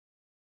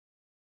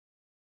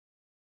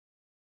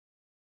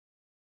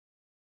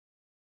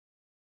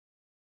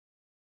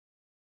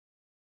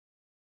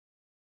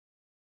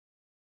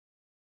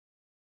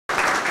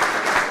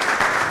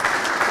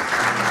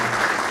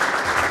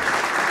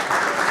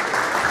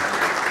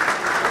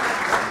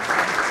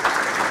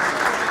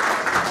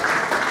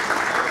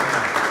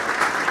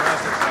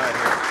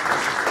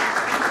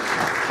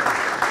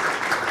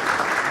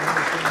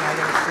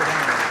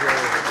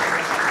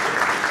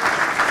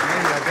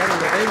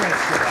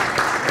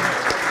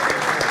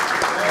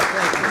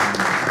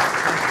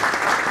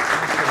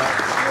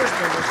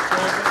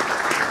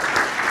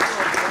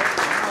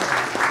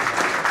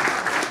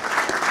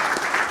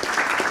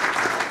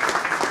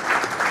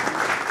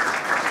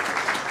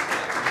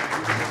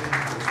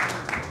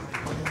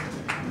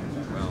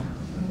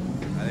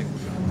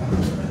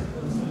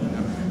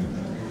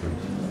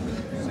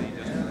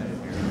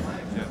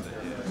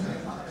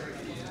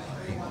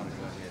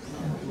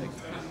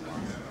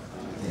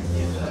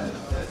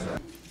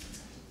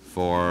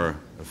for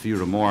a few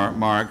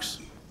remarks.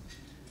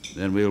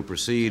 Then we will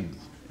proceed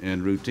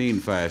in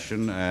routine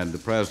fashion, and the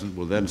President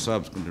will then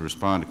subsequently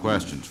respond to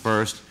questions.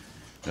 First,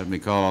 let me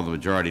call on the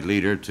Majority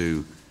Leader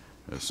to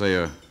say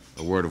a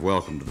word of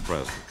welcome to the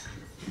President.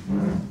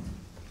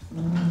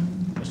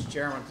 Mr.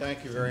 Chairman,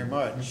 thank you very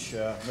much.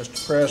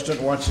 Mr.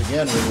 President, once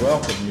again, we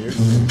welcome you to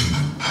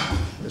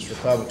this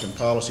Republican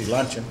Policy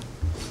Luncheon.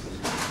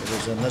 It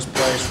is in this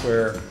place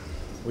where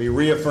we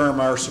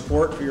reaffirm our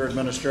support for your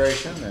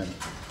administration and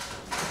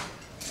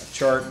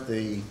chart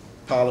the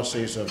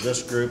policies of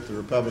this group, the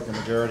Republican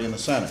majority in the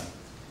Senate.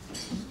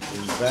 We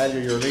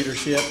value your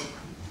leadership,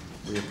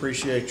 we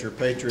appreciate your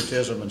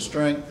patriotism and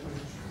strength,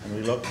 and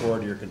we look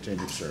forward to your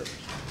continued service.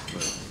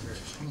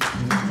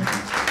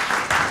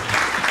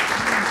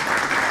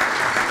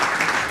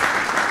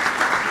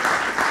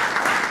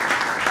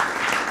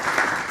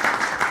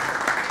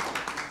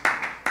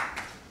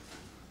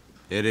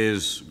 It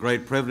is a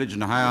great privilege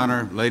and a high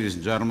honor, ladies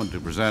and gentlemen, to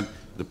present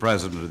the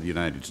President of the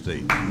United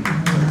States.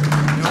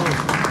 No,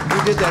 we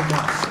did that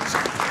once.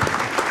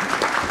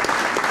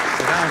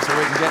 Sit down so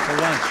we can get to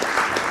lunch.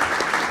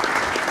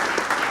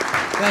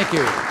 Thank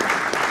you.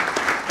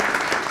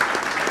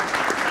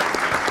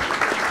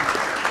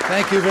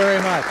 Thank you very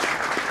much.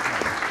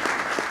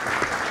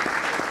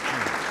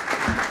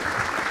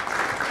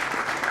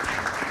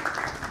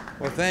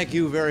 Well, thank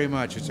you very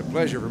much. It's a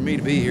pleasure for me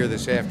to be here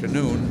this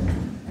afternoon.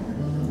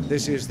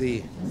 This is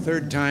the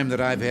third time that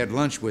I've had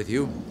lunch with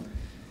you,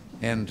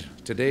 and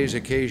today's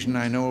occasion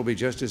I know will be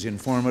just as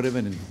informative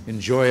and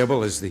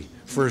enjoyable as the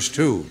first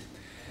two.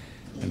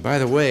 And by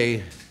the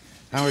way,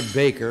 Howard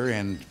Baker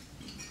and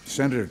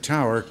Senator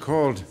Tower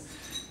called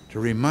to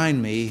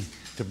remind me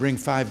to bring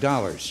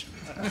 $5.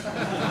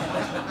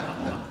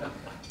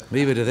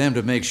 Leave it to them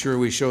to make sure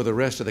we show the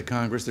rest of the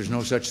Congress there's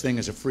no such thing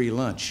as a free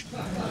lunch.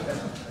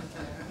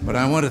 But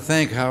I want to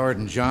thank Howard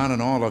and John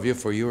and all of you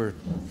for your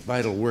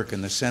vital work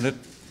in the Senate.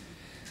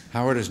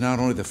 Howard is not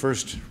only the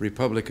first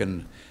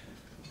Republican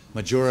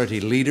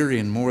majority leader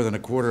in more than a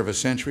quarter of a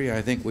century,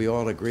 I think we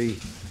all agree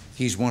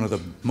he's one of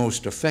the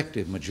most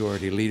effective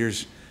majority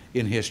leaders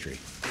in history.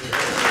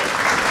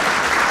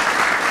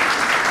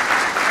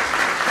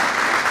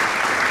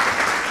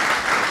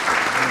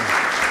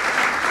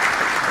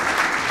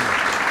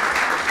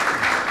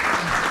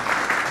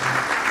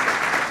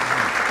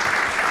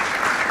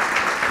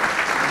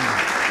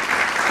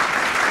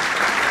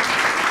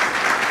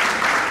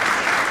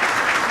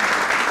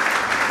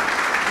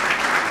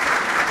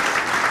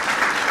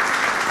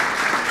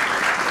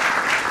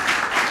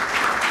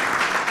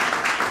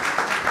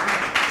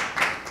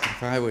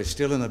 If I was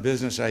still in the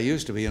business I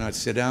used to be, and I'd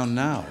sit down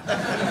now.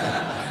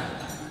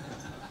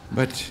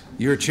 But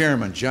your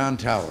chairman, John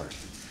Tower,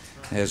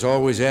 has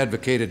always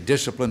advocated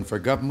discipline for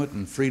government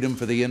and freedom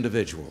for the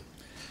individual.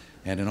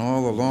 And in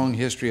all the long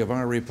history of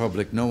our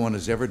republic, no one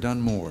has ever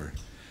done more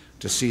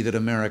to see that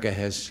America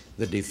has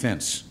the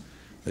defense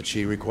that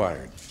she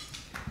required.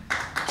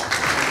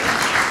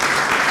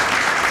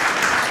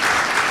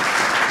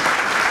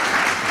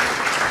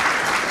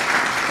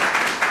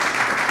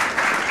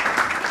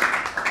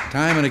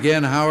 Time and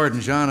again, Howard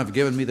and John have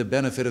given me the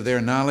benefit of their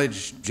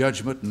knowledge,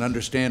 judgment, and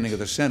understanding of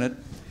the Senate,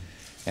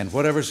 and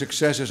whatever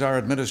successes our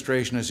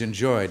administration has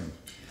enjoyed,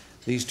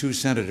 these two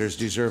senators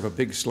deserve a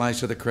big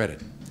slice of the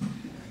credit.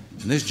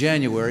 And this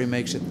January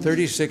makes it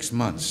 36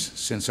 months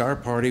since our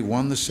party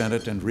won the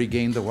Senate and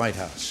regained the White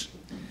House.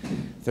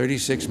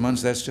 36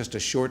 months, that's just a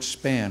short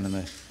span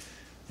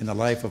in the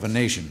life of a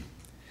nation.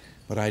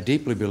 But I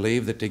deeply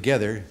believe that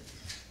together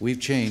we've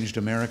changed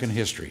American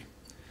history.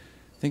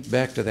 Think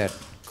back to that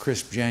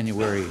crisp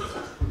January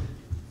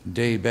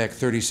day back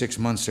 36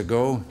 months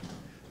ago.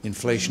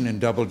 Inflation in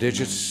double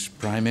digits,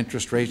 prime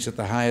interest rates at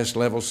the highest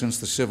level since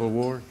the Civil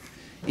War,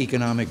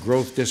 economic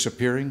growth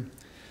disappearing.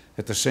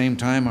 At the same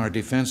time, our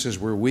defenses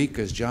were weak,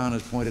 as John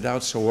has pointed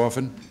out so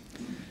often.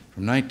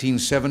 From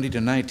 1970 to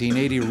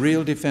 1980,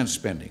 real defense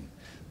spending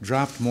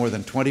dropped more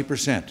than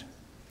 20%.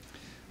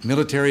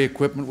 Military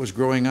equipment was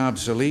growing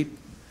obsolete,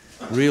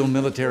 real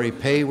military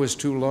pay was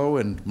too low,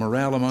 and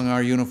morale among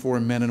our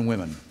uniformed men and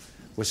women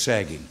was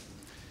sagging.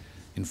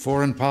 In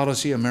foreign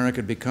policy, America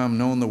had become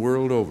known the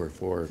world over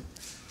for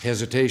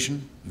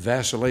hesitation,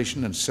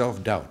 vacillation, and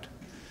self-doubt.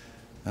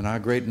 And our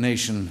great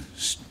nation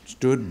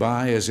stood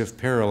by as if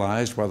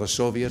paralyzed while the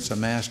Soviets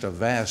amassed a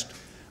vast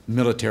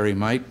military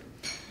might,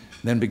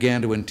 then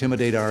began to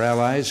intimidate our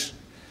allies,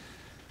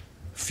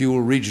 fuel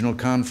regional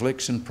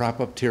conflicts, and prop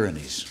up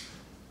tyrannies.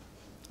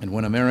 And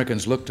when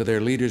Americans looked to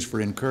their leaders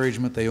for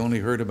encouragement, they only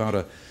heard about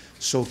a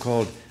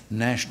so-called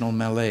national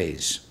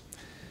malaise.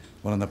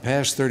 Well, in the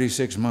past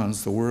 36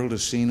 months, the world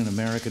has seen an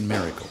American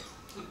miracle.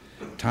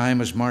 Time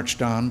has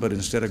marched on, but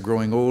instead of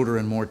growing older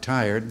and more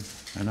tired,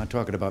 I'm not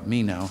talking about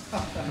me now,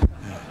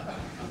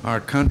 our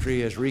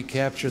country has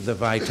recaptured the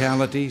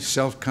vitality,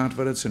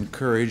 self-confidence, and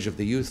courage of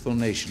the youthful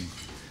nation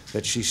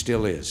that she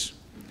still is.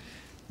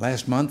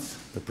 Last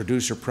month, the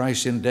Producer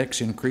Price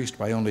Index increased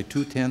by only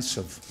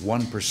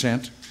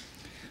 0.2%,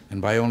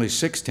 and by only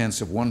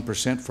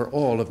 0.6% for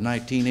all of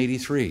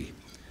 1983.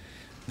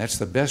 That's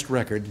the best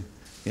record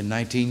in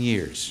 19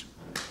 years.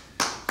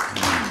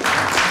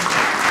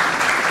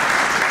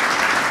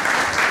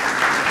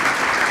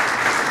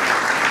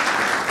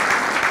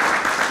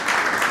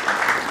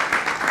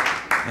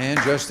 And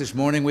just this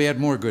morning, we had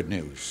more good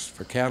news.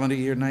 For calendar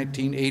year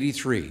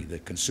 1983, the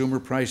Consumer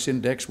Price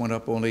Index went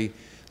up only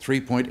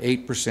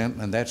 3.8%,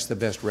 and that's the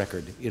best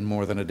record in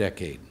more than a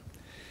decade.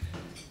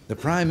 The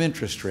prime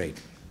interest rate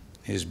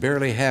is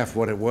barely half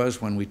what it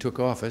was when we took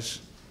office.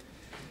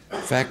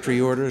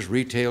 Factory orders,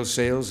 retail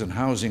sales, and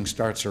housing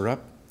starts are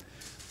up.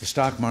 The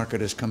stock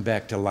market has come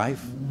back to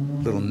life,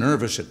 a little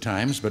nervous at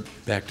times, but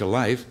back to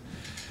life.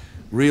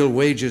 Real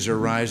wages are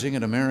rising,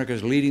 and America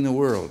is leading the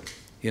world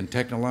in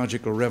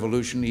technological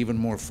revolution, even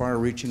more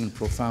far-reaching and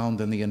profound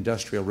than the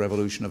Industrial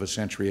Revolution of a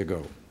century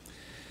ago.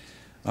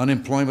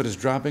 Unemployment is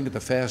dropping at the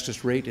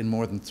fastest rate in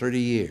more than 30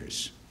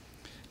 years.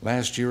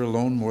 Last year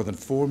alone, more than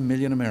 4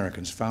 million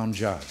Americans found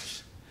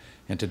jobs.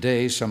 And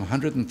today, some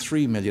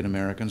 103 million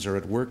Americans are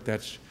at work.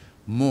 That's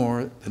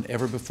more than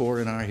ever before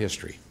in our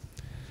history.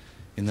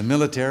 In the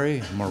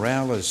military,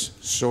 morale has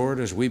soared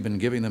as we've been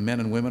giving the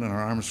men and women in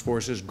our armed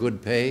forces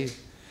good pay,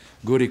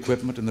 good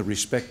equipment, and the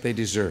respect they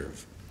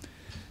deserve.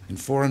 In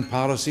foreign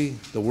policy,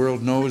 the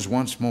world knows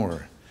once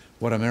more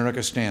what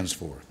America stands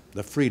for,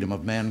 the freedom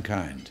of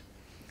mankind.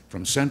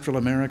 From Central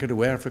America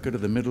to Africa to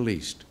the Middle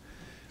East,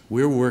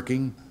 we're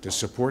working to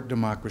support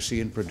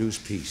democracy and produce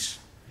peace.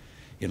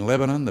 In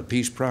Lebanon, the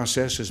peace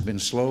process has been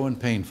slow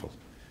and painful,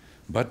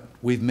 but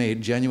we've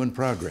made genuine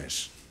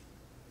progress.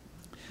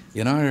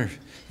 In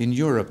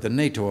Europe, the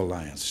NATO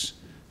alliance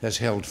has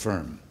held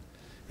firm.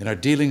 In our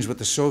dealings with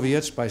the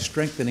Soviets, by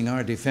strengthening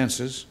our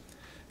defenses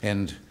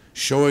and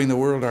showing the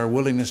world our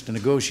willingness to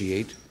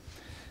negotiate,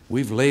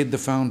 we've laid the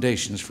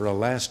foundations for a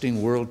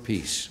lasting world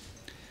peace.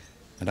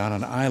 And on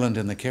an island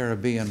in the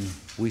Caribbean,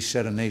 we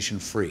set a nation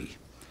free.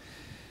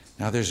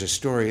 Now there's a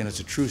story, and it's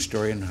a true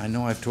story, and I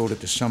know I've told it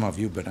to some of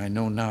you, but I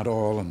know not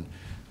all, and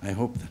I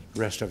hope the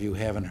rest of you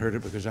haven't heard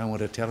it because I want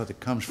to tell it. It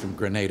comes from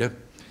Grenada.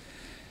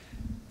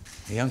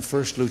 A young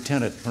first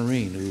lieutenant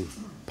Marine who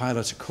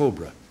pilots a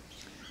Cobra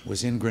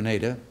was in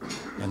Grenada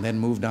and then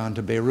moved on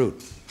to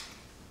Beirut.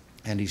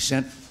 And he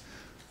sent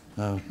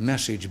a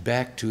message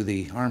back to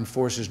the Armed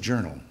Forces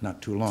Journal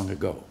not too long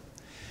ago.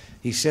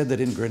 He said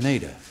that in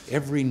Grenada,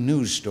 every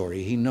news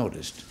story he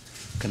noticed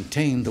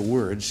contained the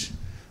words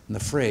and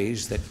the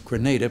phrase that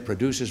Grenada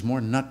produces more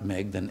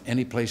nutmeg than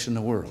any place in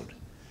the world.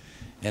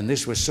 And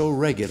this was so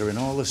regular in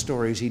all the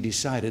stories, he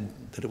decided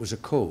that it was a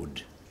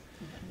code.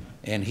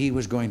 And he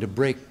was going to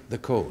break the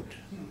code.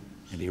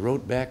 And he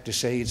wrote back to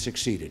say he'd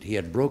succeeded. He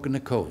had broken the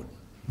code.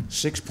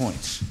 6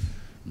 points.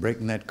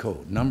 Breaking that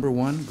code. Number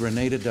one,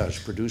 Grenada does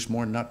produce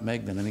more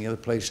nutmeg than any other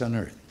place on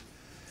earth.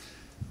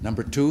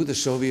 Number two, the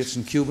Soviets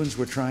and Cubans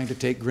were trying to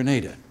take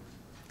Grenada.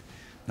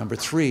 Number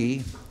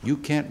three, you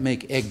can't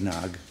make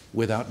eggnog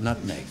without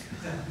nutmeg.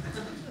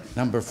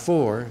 Number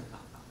four,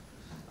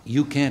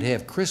 you can't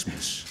have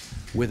Christmas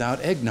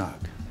without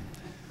eggnog.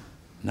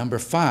 Number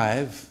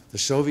five, the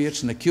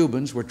Soviets and the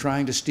Cubans were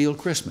trying to steal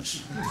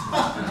Christmas.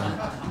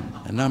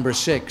 And number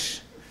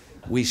six,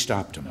 we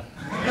stopped them.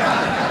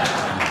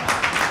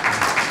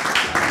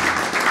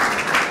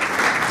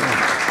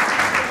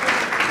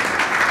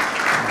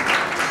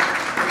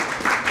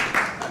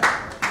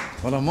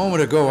 Well, a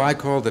moment ago, I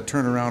called the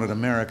turnaround in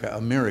America a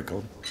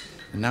miracle.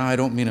 And now I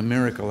don't mean a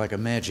miracle like a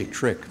magic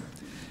trick.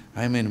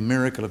 I mean a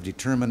miracle of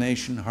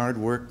determination, hard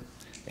work,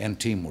 and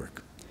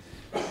teamwork.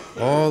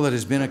 All that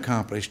has been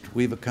accomplished,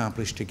 we've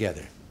accomplished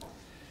together.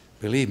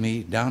 Believe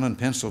me, down on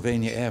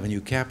Pennsylvania Avenue,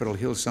 Capitol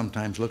Hill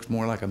sometimes looks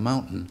more like a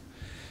mountain,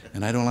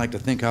 and I don't like to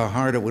think how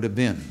hard it would have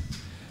been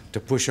to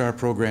push our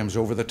programs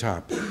over the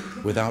top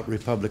without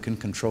Republican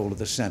control of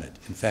the Senate.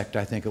 In fact,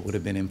 I think it would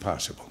have been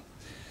impossible.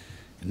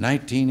 In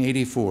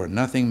 1984,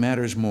 nothing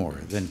matters more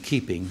than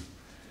keeping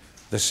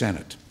the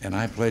Senate, and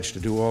I pledge to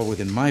do all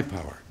within my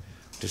power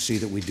to see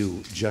that we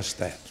do just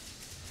that.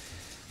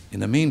 In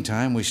the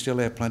meantime, we still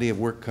have plenty of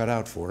work cut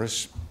out for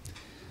us,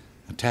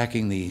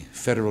 attacking the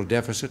federal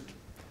deficit,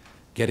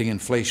 getting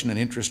inflation and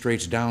interest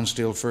rates down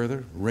still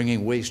further,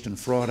 wringing waste and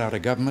fraud out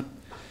of government,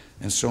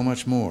 and so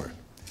much more.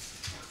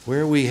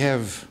 Where we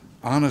have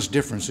honest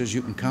differences,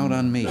 you can count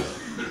on me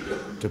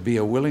to be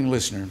a willing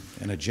listener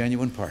and a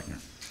genuine partner.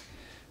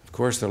 Of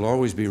course, there'll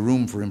always be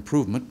room for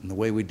improvement in the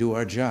way we do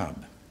our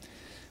job.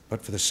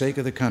 But for the sake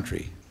of the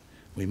country,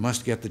 we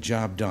must get the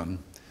job done.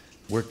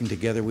 Working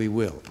together, we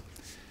will.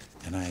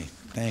 And I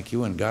thank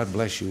you, and God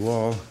bless you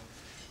all.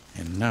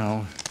 And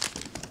now,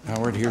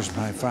 Howard, here's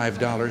my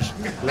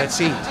 $5. Let's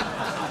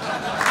eat.